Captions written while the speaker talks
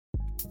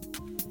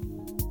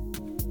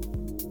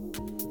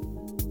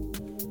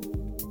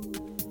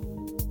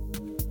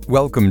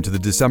Welcome to the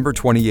December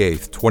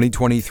 28th,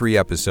 2023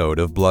 episode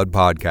of Blood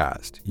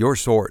Podcast, your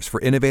source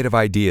for innovative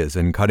ideas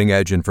and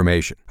cutting-edge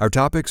information. Our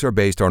topics are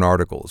based on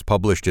articles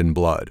published in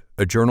Blood,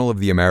 a journal of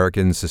the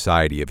American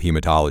Society of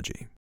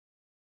Hematology.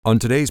 On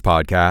today's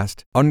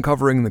podcast,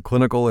 uncovering the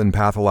clinical and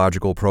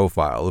pathological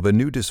profile of a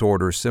new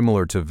disorder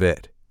similar to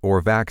VITT,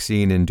 or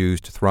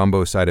vaccine-induced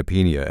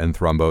thrombocytopenia and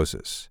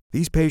thrombosis.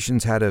 These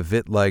patients had a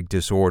VITT-like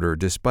disorder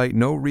despite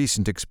no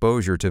recent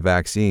exposure to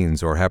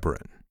vaccines or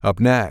heparin. Up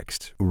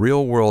next,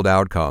 real-world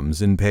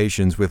outcomes in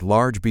patients with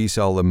large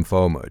B-cell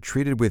lymphoma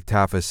treated with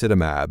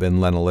tafasitamab and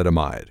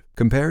lenalidomide.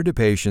 Compared to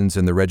patients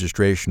in the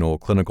registrational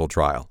clinical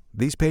trial,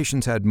 these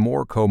patients had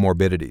more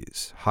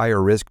comorbidities,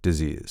 higher risk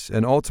disease,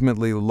 and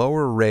ultimately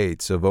lower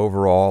rates of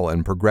overall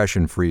and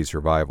progression-free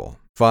survival.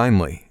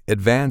 Finally,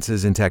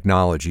 advances in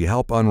technology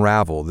help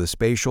unravel the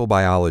spatial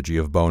biology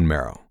of bone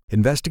marrow.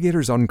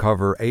 Investigators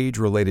uncover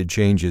age-related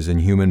changes in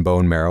human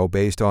bone marrow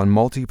based on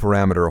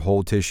multi-parameter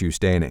whole tissue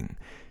staining,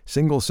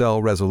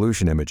 single-cell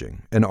resolution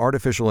imaging, and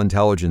artificial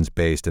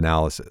intelligence-based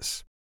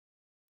analysis.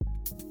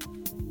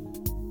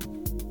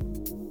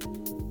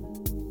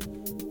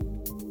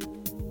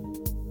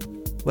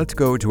 Let's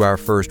go to our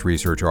first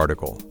research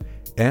article,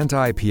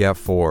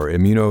 Anti-PF4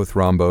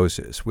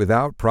 Immunothrombosis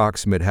Without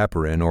Proximate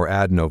Heparin or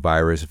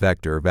Adenovirus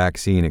Vector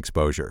Vaccine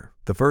Exposure.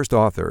 The first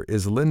author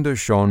is Linda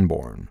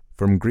Schönborn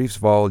from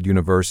Greifswald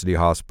University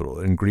Hospital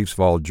in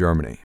Greifswald,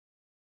 Germany.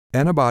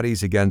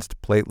 Antibodies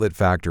against platelet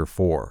factor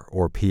 4,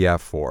 or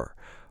PF4,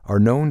 are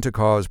known to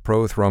cause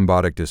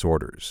prothrombotic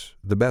disorders.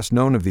 The best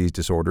known of these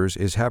disorders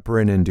is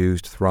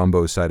heparin-induced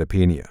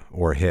thrombocytopenia,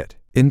 or HIT.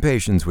 In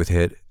patients with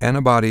HIT,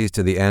 antibodies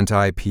to the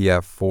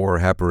anti-PF4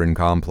 heparin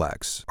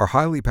complex are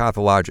highly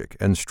pathologic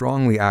and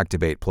strongly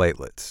activate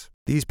platelets.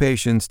 These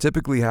patients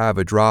typically have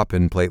a drop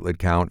in platelet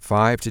count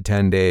 5 to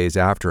 10 days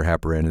after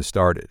heparin is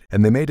started,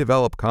 and they may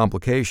develop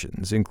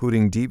complications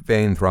including deep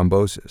vein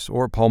thrombosis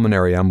or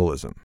pulmonary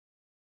embolism.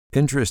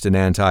 Interest in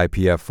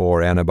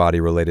anti-PF4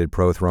 antibody-related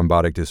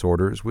prothrombotic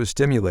disorders was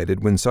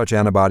stimulated when such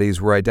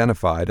antibodies were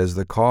identified as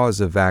the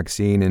cause of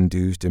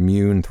vaccine-induced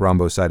immune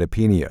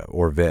thrombocytopenia,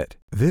 or VITT.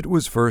 VITT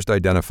was first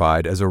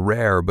identified as a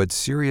rare but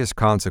serious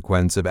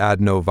consequence of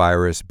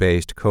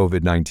adenovirus-based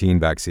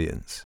COVID-19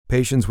 vaccines.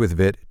 Patients with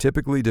VITT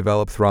typically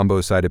develop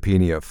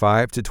thrombocytopenia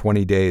 5 to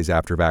 20 days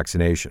after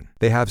vaccination.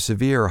 They have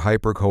severe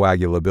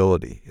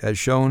hypercoagulability, as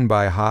shown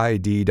by high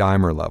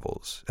D-dimer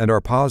levels, and are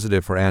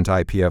positive for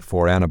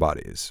anti-PF4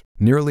 antibodies.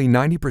 Nearly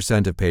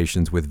 90% of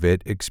patients with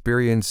VITT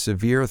experience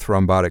severe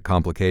thrombotic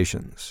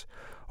complications,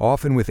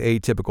 often with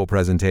atypical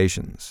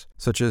presentations,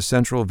 such as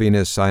central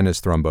venous sinus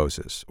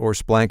thrombosis or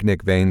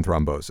splanchnic vein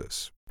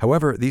thrombosis.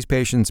 However, these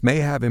patients may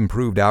have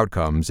improved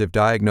outcomes if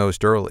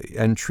diagnosed early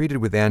and treated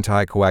with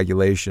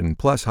anticoagulation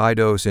plus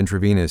high-dose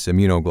intravenous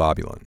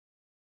immunoglobulin.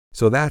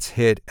 So that's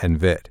HIT and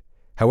VITT.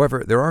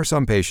 However, there are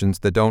some patients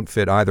that don't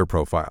fit either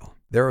profile.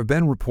 There have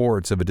been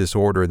reports of a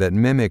disorder that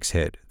mimics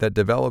HIT that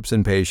develops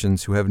in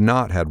patients who have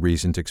not had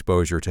recent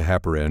exposure to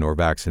heparin or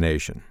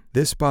vaccination.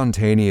 This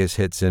spontaneous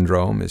HIT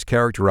syndrome is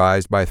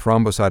characterized by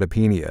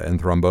thrombocytopenia and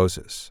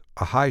thrombosis,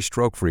 a high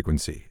stroke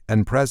frequency,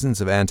 and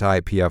presence of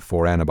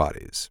anti-PF4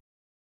 antibodies.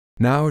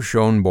 Now,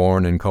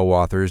 Schönborn and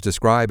co-authors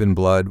describe in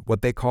Blood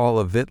what they call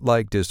a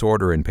VITT-like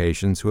disorder in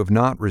patients who have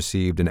not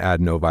received an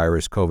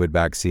adenovirus COVID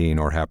vaccine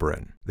or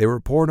heparin. They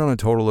report on a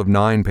total of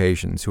 9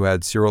 patients who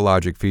had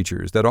serologic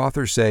features that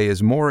authors say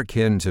is more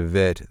akin to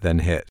VITT than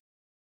HIT.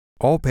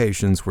 All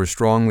patients were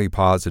strongly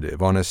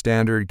positive on a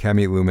standard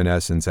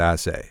chemiluminescence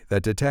assay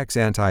that detects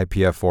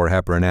anti-PF4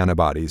 heparin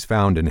antibodies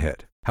found in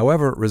HIT.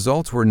 However,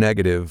 results were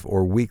negative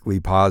or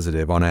weakly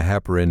positive on a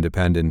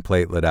heparin-dependent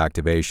platelet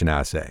activation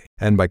assay,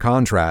 and by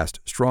contrast,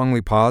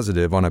 strongly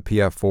positive on a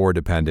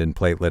PF4-dependent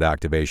platelet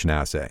activation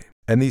assay.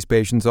 And these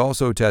patients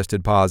also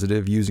tested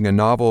positive using a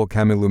novel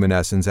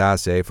chemiluminescence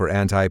assay for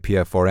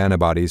anti-PF4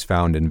 antibodies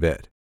found in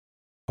VITT.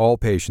 All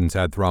patients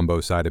had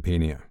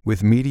thrombocytopenia,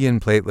 with median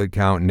platelet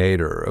count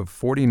nadir of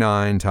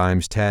 49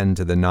 × 10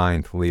 to the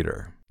 9th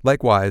liter.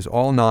 Likewise,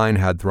 all 9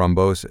 had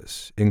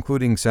thrombosis,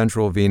 including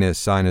central venous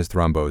sinus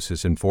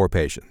thrombosis in 4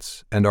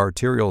 patients, and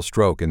arterial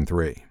stroke in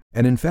 3.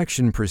 An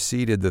infection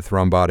preceded the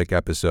thrombotic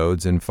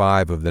episodes in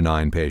 5 of the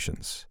 9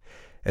 patients.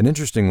 And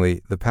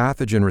interestingly, the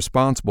pathogen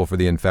responsible for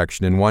the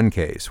infection in one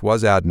case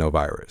was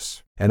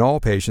adenovirus, and all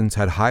patients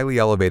had highly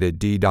elevated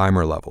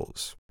D-dimer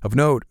levels. Of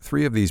note,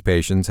 3 of these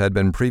patients had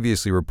been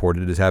previously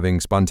reported as having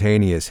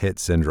spontaneous HIT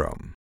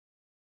syndrome.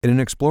 In an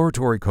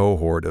exploratory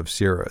cohort of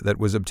sera that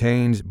was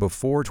obtained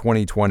before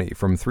 2020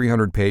 from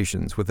 300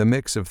 patients with a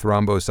mix of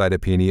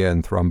thrombocytopenia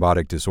and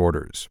thrombotic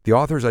disorders, the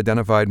authors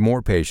identified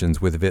more patients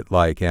with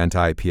VITT-like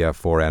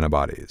anti-PF4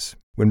 antibodies.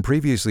 When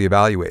previously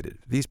evaluated,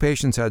 these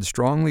patients had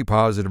strongly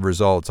positive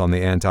results on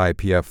the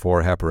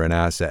anti-PF4 heparin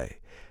assay,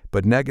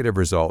 but negative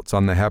results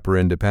on the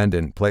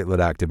heparin-dependent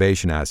platelet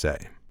activation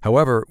assay.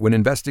 However, when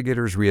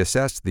investigators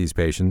reassessed these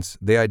patients,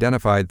 they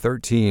identified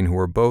 13 who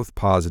were both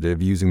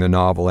positive using the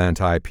novel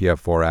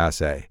anti-PF4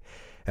 assay,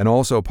 and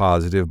also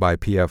positive by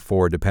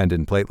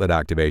PF4-dependent platelet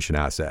activation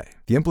assay.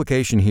 The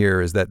implication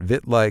here is that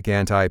VITT-like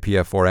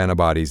anti-PF4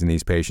 antibodies in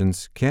these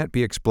patients can't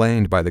be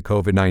explained by the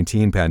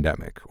COVID-19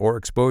 pandemic or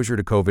exposure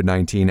to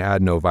COVID-19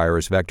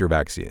 adenovirus vector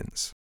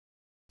vaccines.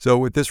 So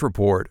with this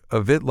report, a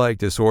VITT-like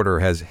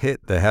disorder has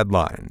hit the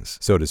headlines,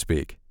 so to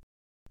speak.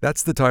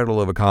 That's the title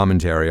of a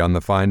commentary on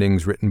the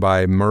findings written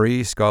by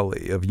Marie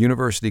Scully of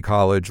University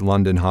College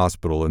London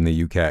Hospital in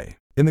the UK.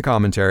 In the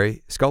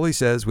commentary, Scully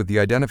says with the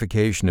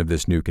identification of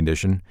this new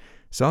condition,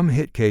 some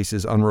hit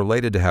cases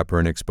unrelated to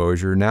heparin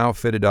exposure now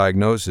fit a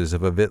diagnosis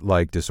of a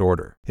VITT-like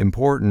disorder.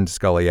 Important,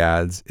 Scully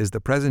adds, is the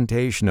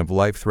presentation of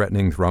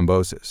life-threatening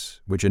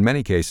thrombosis, which in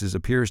many cases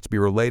appears to be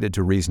related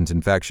to recent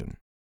infection.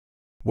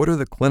 What are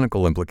the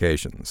clinical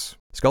implications?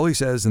 Scully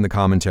says in the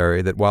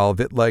commentary that while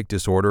VITT-like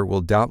disorder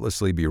will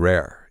doubtlessly be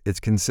rare, its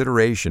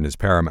consideration is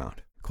paramount.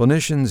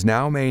 Clinicians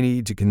now may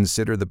need to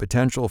consider the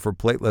potential for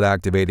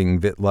platelet-activating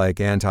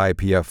VITT-like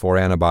anti-PF4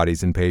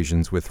 antibodies in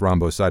patients with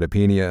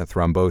thrombocytopenia,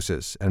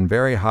 thrombosis, and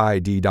very high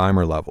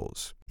D-dimer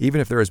levels,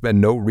 even if there has been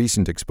no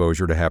recent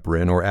exposure to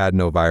heparin or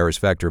adenovirus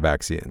vector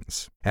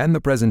vaccines. And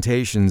the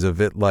presentations of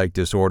VITT-like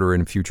disorder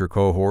in future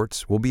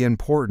cohorts will be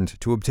important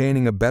to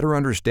obtaining a better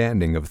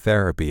understanding of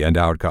therapy and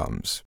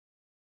outcomes.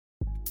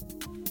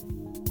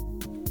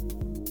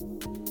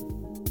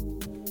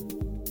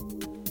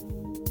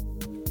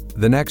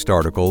 The next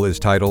article is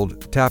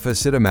titled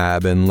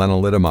Tafasitamab and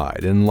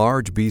Lenalidomide in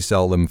Large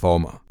B-Cell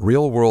Lymphoma,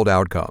 Real-World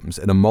Outcomes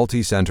in a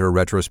Multi-Center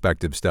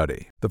Retrospective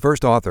Study. The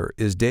first author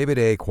is David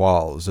A.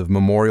 Qualls of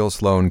Memorial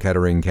Sloan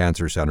Kettering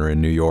Cancer Center in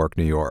New York,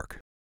 New York.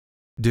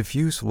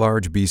 Diffuse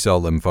large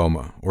B-cell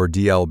lymphoma, or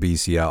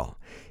DLBCL,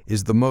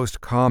 is the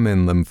most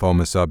common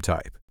lymphoma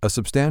subtype. A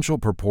substantial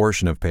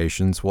proportion of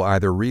patients will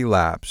either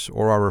relapse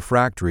or are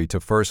refractory to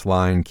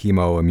first-line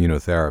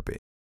chemoimmunotherapy.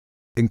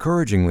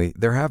 Encouragingly,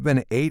 there have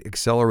been 8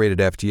 accelerated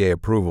FDA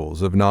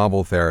approvals of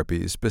novel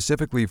therapies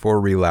specifically for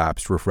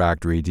relapsed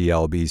refractory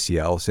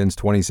DLBCL since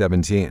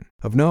 2017.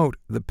 Of note,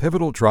 the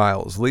pivotal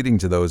trials leading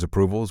to those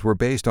approvals were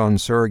based on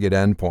surrogate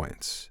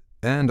endpoints,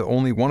 and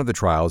only one of the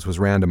trials was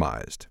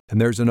randomized.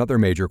 And there's another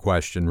major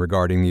question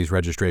regarding these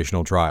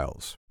registrational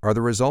trials. Are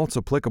the results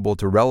applicable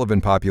to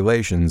relevant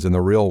populations in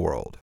the real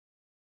world?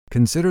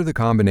 Consider the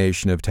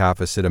combination of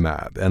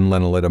tafasitamab and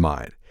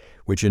lenalidomide,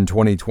 which in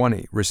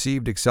 2020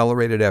 received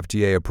accelerated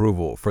FDA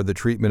approval for the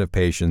treatment of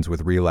patients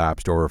with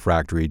relapsed or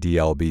refractory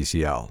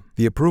DLBCL.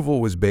 The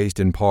approval was based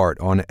in part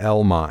on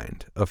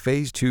LMIND, a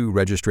Phase 2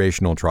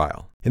 registrational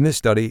trial. In this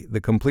study,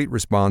 the complete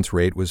response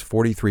rate was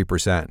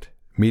 43%,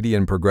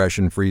 median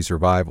progression-free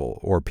survival,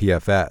 or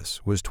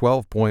PFS, was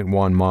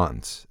 12.1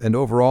 months, and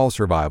overall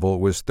survival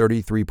was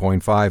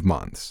 33.5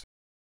 months.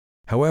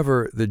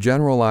 However, the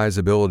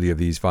generalizability of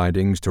these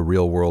findings to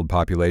real-world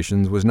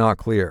populations was not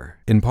clear,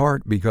 in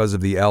part because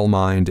of the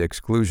LMIND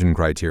exclusion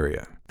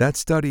criteria. That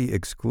study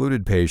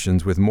excluded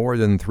patients with more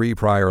than 3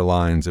 prior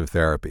lines of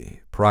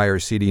therapy, prior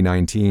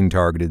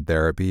CD19-targeted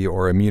therapy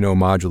or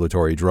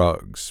immunomodulatory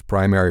drugs,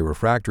 primary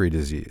refractory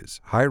disease,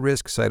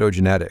 high-risk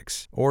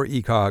cytogenetics, or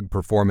ECOG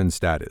performance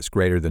status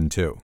greater than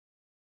 2.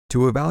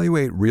 To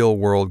evaluate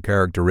real-world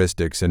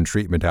characteristics and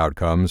treatment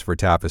outcomes for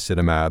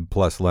tafasitamab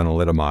plus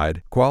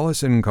lenalidomide,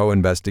 Qualls and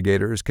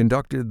co-investigators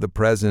conducted the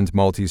present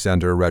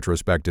multi-center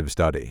retrospective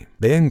study.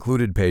 They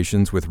included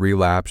patients with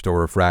relapsed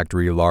or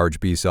refractory large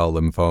B-cell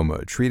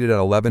lymphoma treated at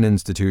 11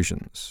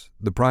 institutions.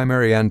 The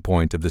primary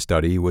endpoint of the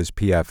study was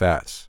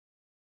PFS.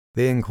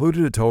 They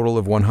included a total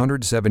of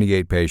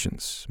 178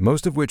 patients,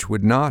 most of which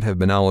would not have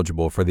been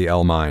eligible for the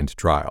LMIND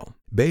trial.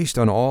 Based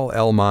on all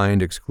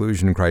LMIND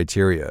exclusion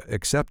criteria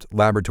except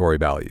laboratory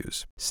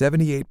values,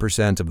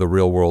 78% of the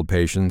real-world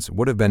patients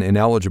would have been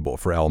ineligible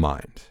for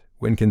LMIND.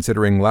 When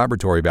considering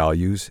laboratory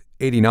values,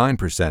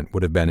 89%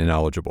 would have been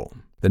ineligible.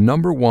 The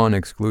number one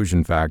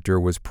exclusion factor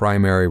was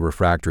primary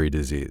refractory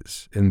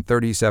disease in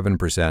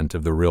 37%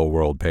 of the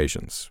real-world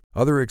patients.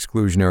 Other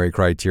exclusionary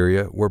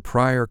criteria were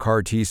prior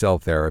CAR T-cell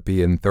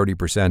therapy in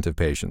 30% of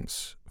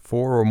patients,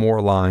 4 or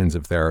more lines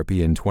of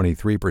therapy in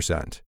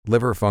 23%,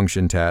 liver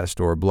function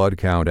test or blood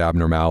count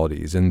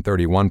abnormalities in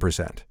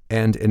 31%,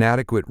 and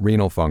inadequate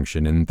renal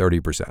function in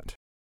 30%.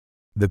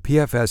 The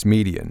PFS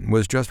median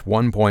was just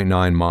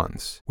 1.9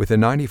 months, with a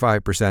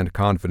 95%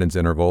 confidence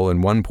interval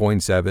in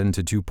 1.7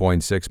 to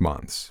 2.6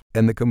 months,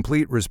 and the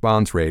complete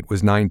response rate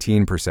was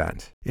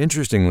 19%.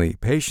 Interestingly,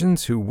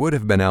 patients who would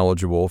have been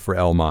eligible for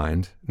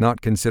LMIND,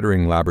 not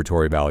considering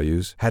laboratory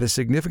values, had a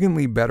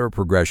significantly better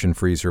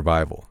progression-free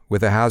survival,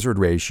 with a hazard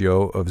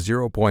ratio of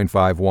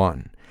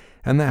 0.51,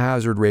 and the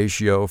hazard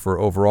ratio for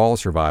overall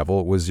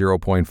survival was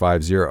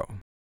 0.50.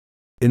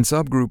 In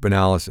subgroup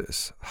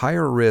analysis,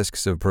 higher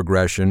risks of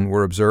progression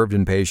were observed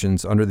in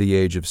patients under the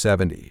age of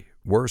 70,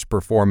 worse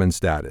performance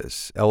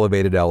status,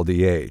 elevated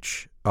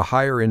LDH, a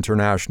higher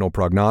international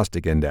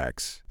prognostic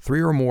index,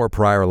 3 or more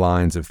prior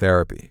lines of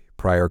therapy,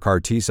 prior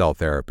CAR T-cell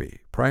therapy,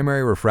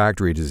 primary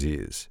refractory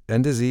disease,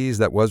 and disease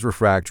that was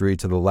refractory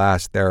to the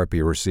last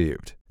therapy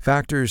received.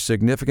 Factors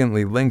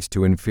significantly linked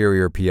to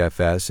inferior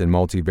PFS in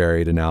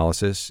multivariate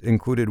analysis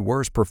included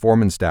worse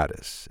performance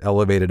status,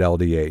 elevated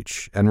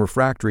LDH, and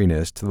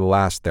refractoriness to the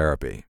last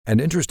therapy. And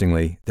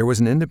interestingly, there was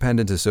an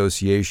independent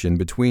association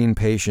between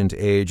patient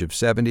age of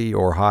 70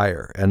 or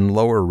higher and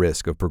lower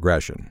risk of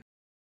progression.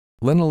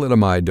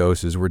 Lenalidomide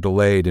doses were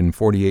delayed in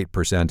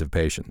 48% of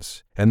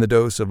patients, and the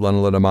dose of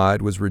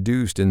lenalidomide was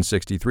reduced in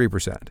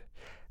 63%.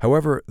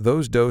 However,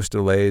 those dose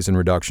delays and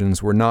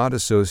reductions were not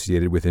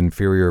associated with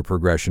inferior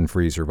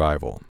progression-free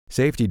survival.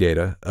 Safety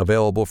data,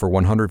 available for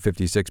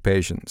 156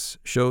 patients,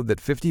 showed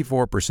that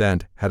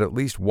 54% had at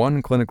least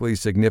one clinically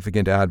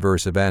significant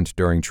adverse event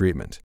during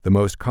treatment, the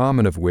most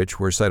common of which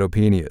were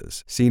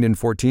cytopenias, seen in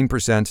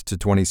 14% to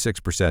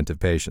 26% of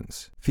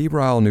patients.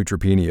 Febrile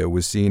neutropenia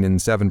was seen in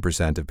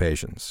 7% of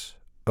patients.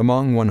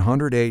 Among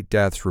 108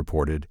 deaths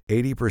reported,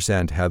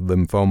 80% had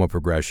lymphoma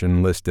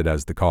progression listed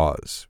as the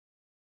cause.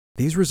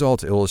 These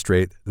results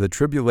illustrate the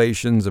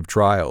tribulations of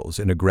trials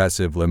in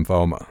aggressive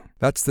lymphoma.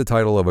 That's the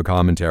title of a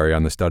commentary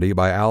on the study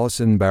by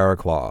Alison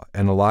Barraclough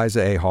and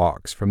Eliza A.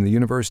 Hawkes from the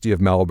University of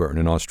Melbourne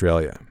in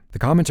Australia. The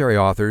commentary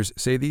authors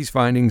say these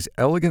findings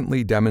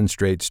elegantly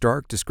demonstrate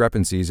stark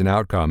discrepancies in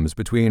outcomes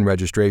between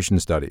registration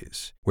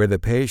studies, where the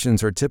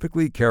patients are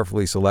typically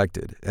carefully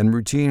selected, and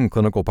routine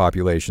clinical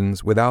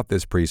populations without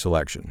this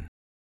pre-selection.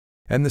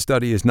 And the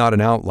study is not an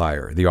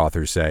outlier, the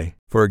authors say.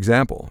 For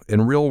example,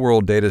 in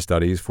real-world data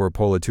studies for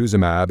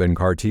polatuzumab and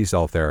CAR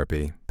T-cell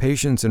therapy,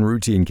 patients in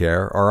routine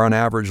care are on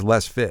average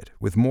less fit,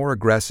 with more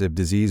aggressive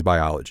disease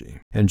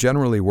biology, and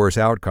generally worse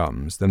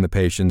outcomes than the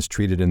patients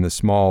treated in the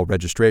small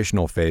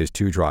registrational phase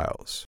 2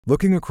 trials.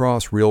 Looking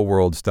across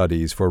real-world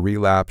studies for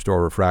relapsed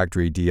or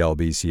refractory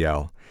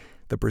DLBCL,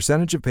 the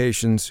percentage of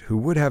patients who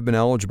would have been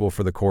eligible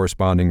for the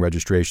corresponding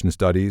registration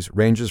studies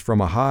ranges from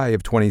a high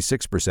of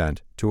 26%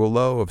 to a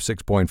low of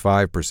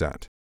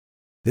 6.5%.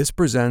 This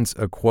presents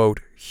a, quote,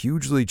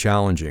 hugely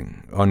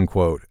challenging,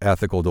 unquote,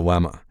 ethical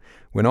dilemma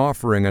when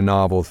offering a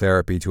novel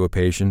therapy to a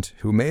patient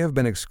who may have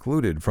been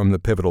excluded from the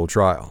pivotal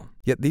trial.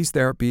 Yet these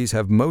therapies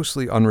have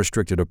mostly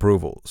unrestricted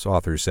approvals,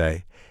 authors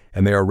say,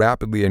 and they are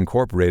rapidly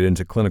incorporated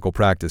into clinical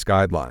practice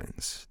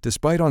guidelines,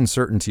 despite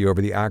uncertainty over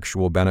the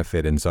actual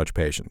benefit in such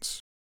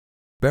patients.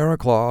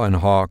 Barraclough and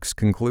Hawkes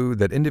conclude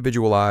that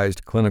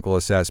individualized clinical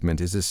assessment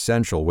is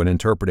essential when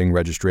interpreting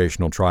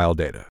registrational trial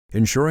data,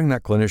 ensuring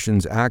that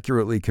clinicians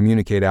accurately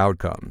communicate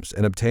outcomes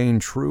and obtain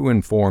true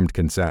informed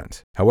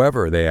consent.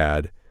 However, they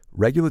add,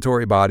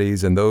 regulatory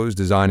bodies and those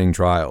designing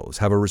trials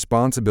have a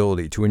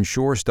responsibility to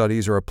ensure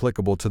studies are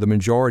applicable to the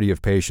majority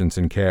of patients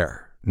in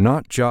care,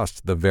 not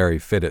just the very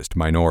fittest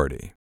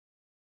minority.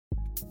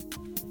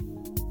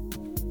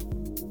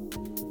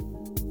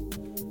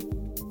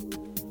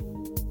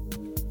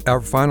 Our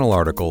final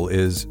article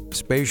is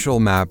Spatial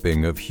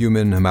Mapping of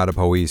Human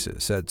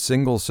Hematopoiesis at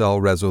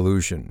Single-Cell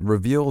Resolution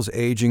Reveals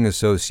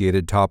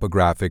Aging-Associated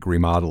Topographic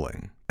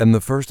Remodeling. And the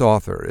first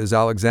author is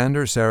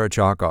Alexander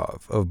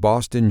Sarachakov of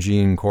Boston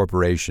Gene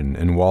Corporation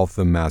in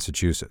Waltham,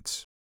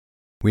 Massachusetts.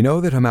 We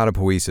know that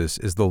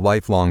hematopoiesis is the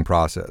lifelong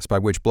process by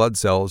which blood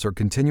cells are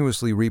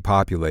continuously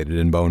repopulated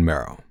in bone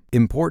marrow.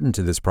 Important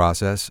to this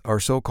process are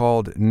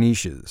so-called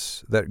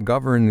niches that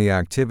govern the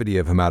activity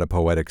of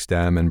hematopoietic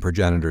stem and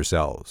progenitor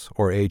cells,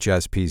 or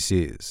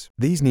HSPCs.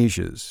 These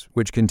niches,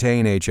 which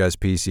contain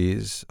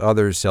HSPCs,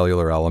 other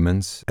cellular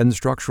elements, and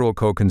structural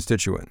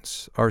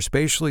co-constituents, are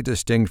spatially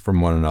distinct from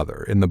one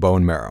another in the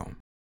bone marrow.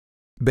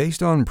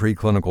 Based on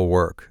preclinical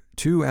work,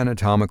 two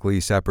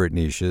anatomically separate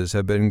niches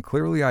have been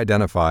clearly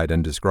identified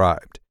and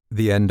described.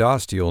 The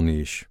endosteal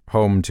niche,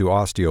 home to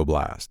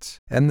osteoblasts,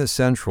 and the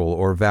central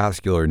or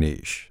vascular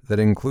niche that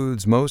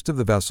includes most of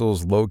the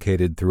vessels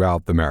located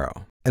throughout the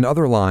marrow. And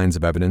other lines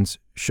of evidence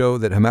show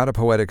that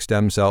hematopoietic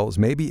stem cells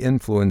may be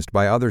influenced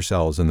by other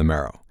cells in the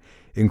marrow,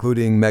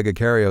 including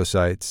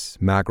megakaryocytes,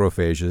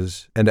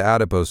 macrophages, and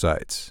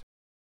adipocytes.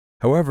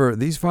 However,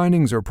 these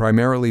findings are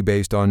primarily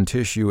based on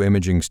tissue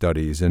imaging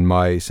studies in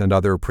mice and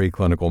other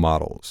preclinical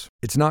models.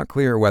 It's not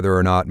clear whether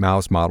or not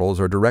mouse models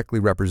are directly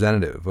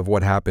representative of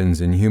what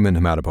happens in human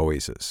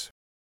hematopoiesis.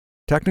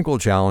 Technical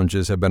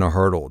challenges have been a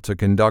hurdle to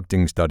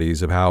conducting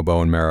studies of how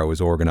bone marrow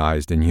is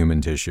organized in human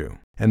tissue,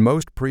 and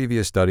most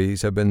previous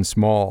studies have been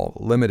small,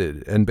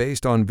 limited, and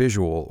based on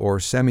visual or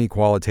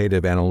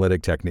semi-qualitative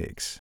analytic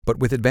techniques. But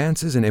with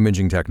advances in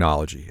imaging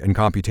technology and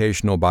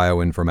computational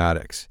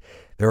bioinformatics,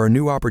 there are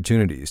new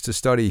opportunities to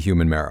study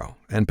human marrow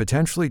and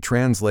potentially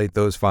translate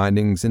those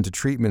findings into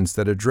treatments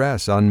that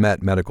address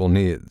unmet medical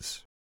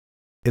needs.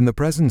 In the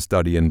present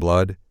study in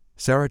blood,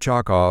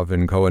 Sarachakov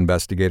and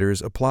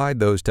co-investigators applied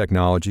those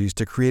technologies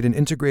to create an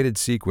integrated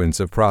sequence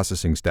of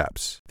processing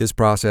steps. This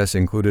process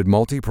included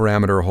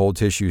multi-parameter whole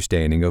tissue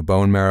staining of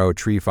bone marrow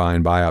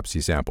trephine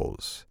biopsy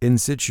samples, in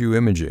situ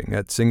imaging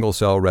at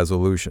single-cell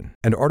resolution,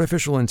 and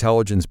artificial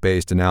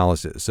intelligence-based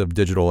analysis of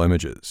digital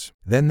images.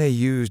 Then they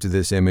used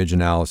this image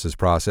analysis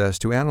process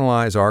to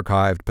analyze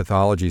archived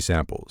pathology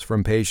samples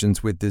from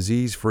patients with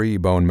disease-free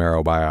bone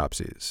marrow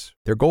biopsies.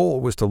 Their goal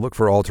was to look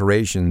for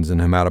alterations in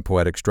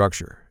hematopoietic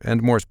structure,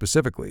 and more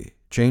specifically,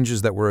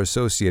 changes that were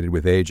associated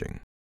with aging.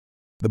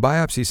 The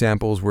biopsy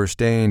samples were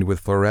stained with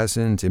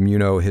fluorescent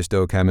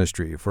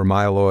immunohistochemistry for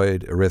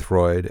myeloid,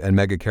 erythroid, and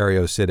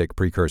megakaryocytic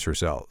precursor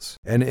cells.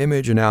 An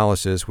image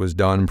analysis was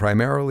done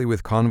primarily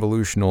with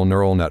convolutional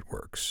neural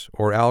networks,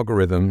 or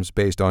algorithms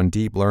based on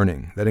deep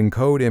learning that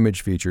encode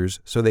image features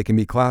so they can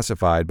be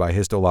classified by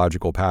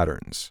histological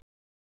patterns.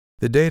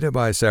 The data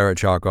by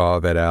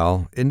Sarachakov et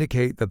al.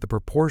 Indicate that the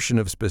proportion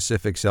of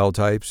specific cell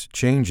types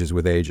changes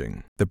with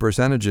aging. The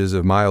percentages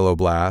of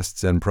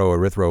myeloblasts and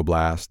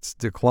proerythroblasts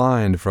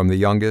declined from the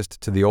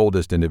youngest to the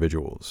oldest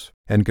individuals,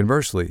 and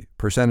conversely,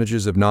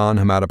 percentages of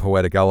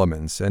non-hematopoietic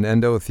elements and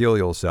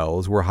endothelial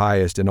cells were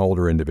highest in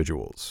older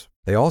individuals.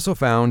 They also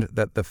found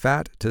that the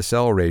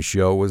fat-to-cell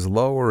ratio was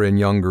lower in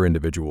younger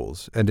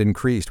individuals and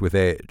increased with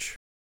age.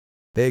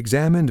 They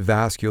examined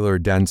vascular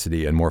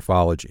density and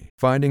morphology,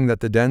 finding that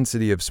the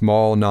density of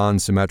small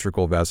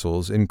non-symmetrical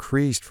vessels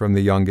increased from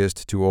the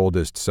youngest to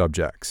oldest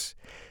subjects,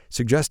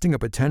 suggesting a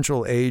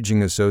potential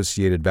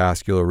aging-associated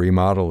vascular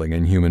remodeling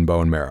in human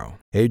bone marrow.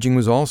 Aging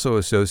was also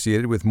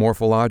associated with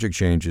morphologic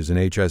changes in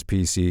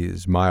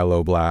HSPCs,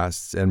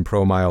 myeloblasts, and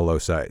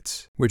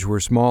promyelocytes, which were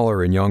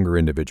smaller in younger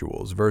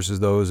individuals versus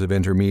those of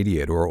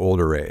intermediate or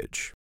older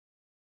age.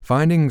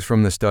 Findings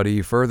from the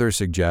study further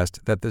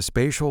suggest that the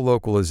spatial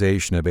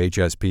localization of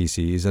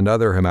HSPCs and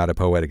other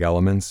hematopoietic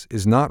elements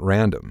is not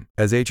random,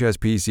 as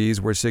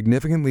HSPCs were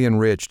significantly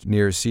enriched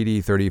near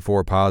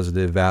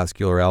CD34-positive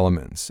vascular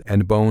elements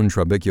and bone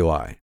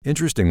trabeculi.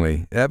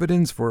 Interestingly,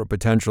 evidence for a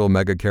potential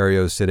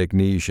megakaryocytic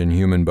niche in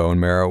human bone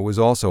marrow was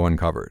also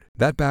uncovered.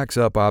 That backs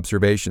up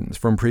observations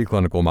from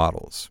preclinical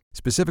models.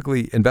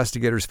 Specifically,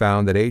 investigators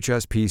found that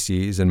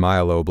HSPCs and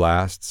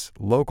myeloblasts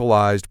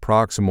localized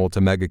proximal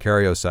to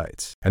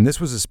megakaryocytes, and this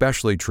was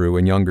especially true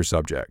in younger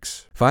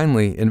subjects.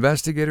 Finally,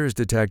 investigators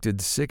detected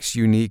 6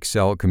 unique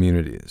cell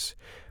communities,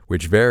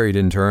 which varied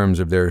in terms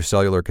of their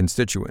cellular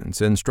constituents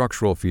and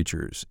structural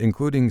features,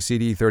 including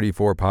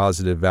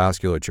CD34-positive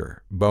vasculature,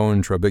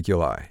 bone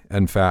trabeculi,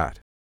 and fat.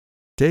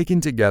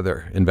 Taken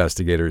together,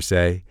 investigators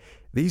say,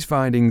 these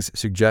findings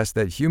suggest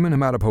that human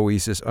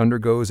hematopoiesis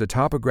undergoes a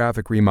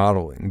topographic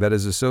remodeling that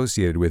is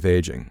associated with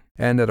aging,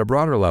 and at a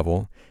broader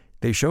level,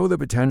 they show the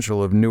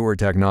potential of newer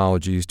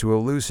technologies to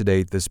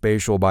elucidate the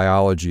spatial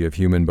biology of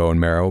human bone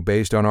marrow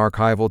based on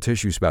archival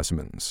tissue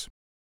specimens.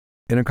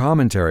 In a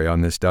commentary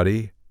on this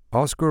study,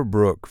 Oskar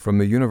Brook from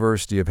the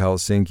University of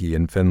Helsinki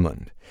in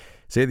Finland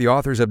say the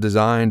authors have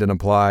designed and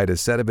applied a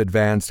set of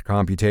advanced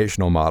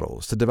computational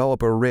models to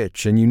develop a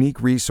rich and unique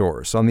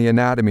resource on the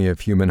anatomy of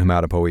human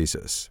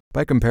hematopoiesis.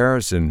 By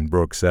comparison,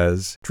 Brook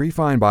says,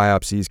 trephine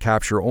biopsies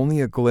capture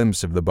only a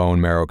glimpse of the bone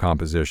marrow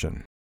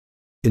composition.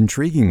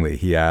 Intriguingly,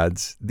 he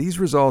adds, these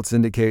results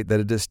indicate that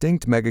a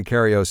distinct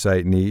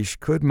megakaryocyte niche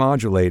could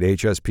modulate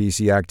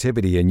HSPC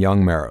activity in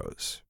young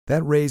marrows.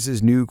 That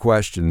raises new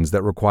questions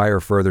that require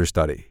further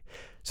study,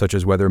 such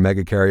as whether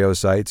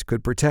megakaryocytes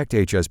could protect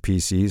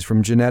HSPCs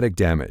from genetic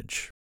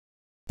damage.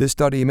 This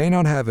study may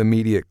not have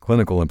immediate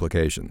clinical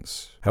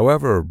implications.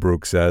 However,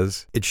 Brook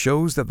says, it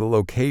shows that the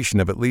location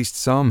of at least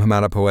some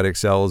hematopoietic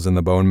cells in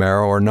the bone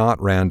marrow are not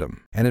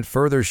random, and it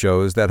further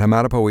shows that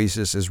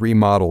hematopoiesis is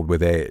remodeled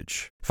with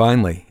age.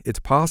 Finally, it's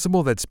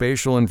possible that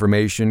spatial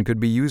information could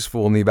be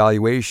useful in the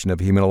evaluation of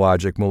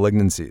hematologic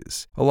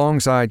malignancies,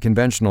 alongside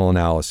conventional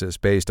analysis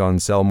based on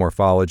cell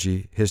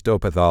morphology,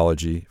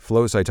 histopathology,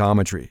 flow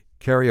cytometry,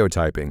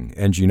 karyotyping,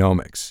 and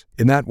genomics.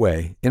 In that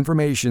way,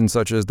 information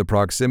such as the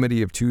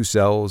proximity of 2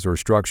 cells or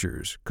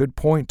structures could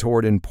point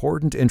toward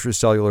important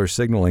intracellular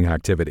signaling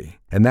activity,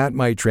 and that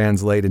might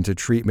translate into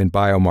treatment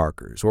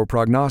biomarkers or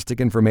prognostic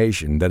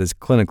information that is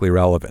clinically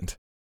relevant.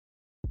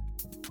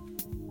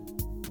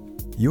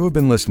 You have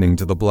been listening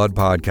to the Blood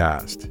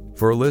Podcast.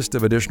 For a list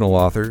of additional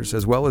authors,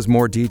 as well as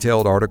more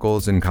detailed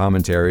articles and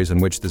commentaries on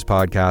which this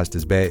podcast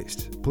is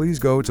based, please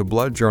go to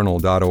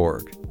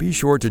bloodjournal.org. Be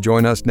sure to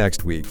join us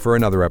next week for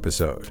another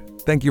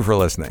episode. Thank you for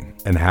listening,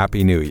 and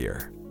Happy New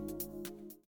Year.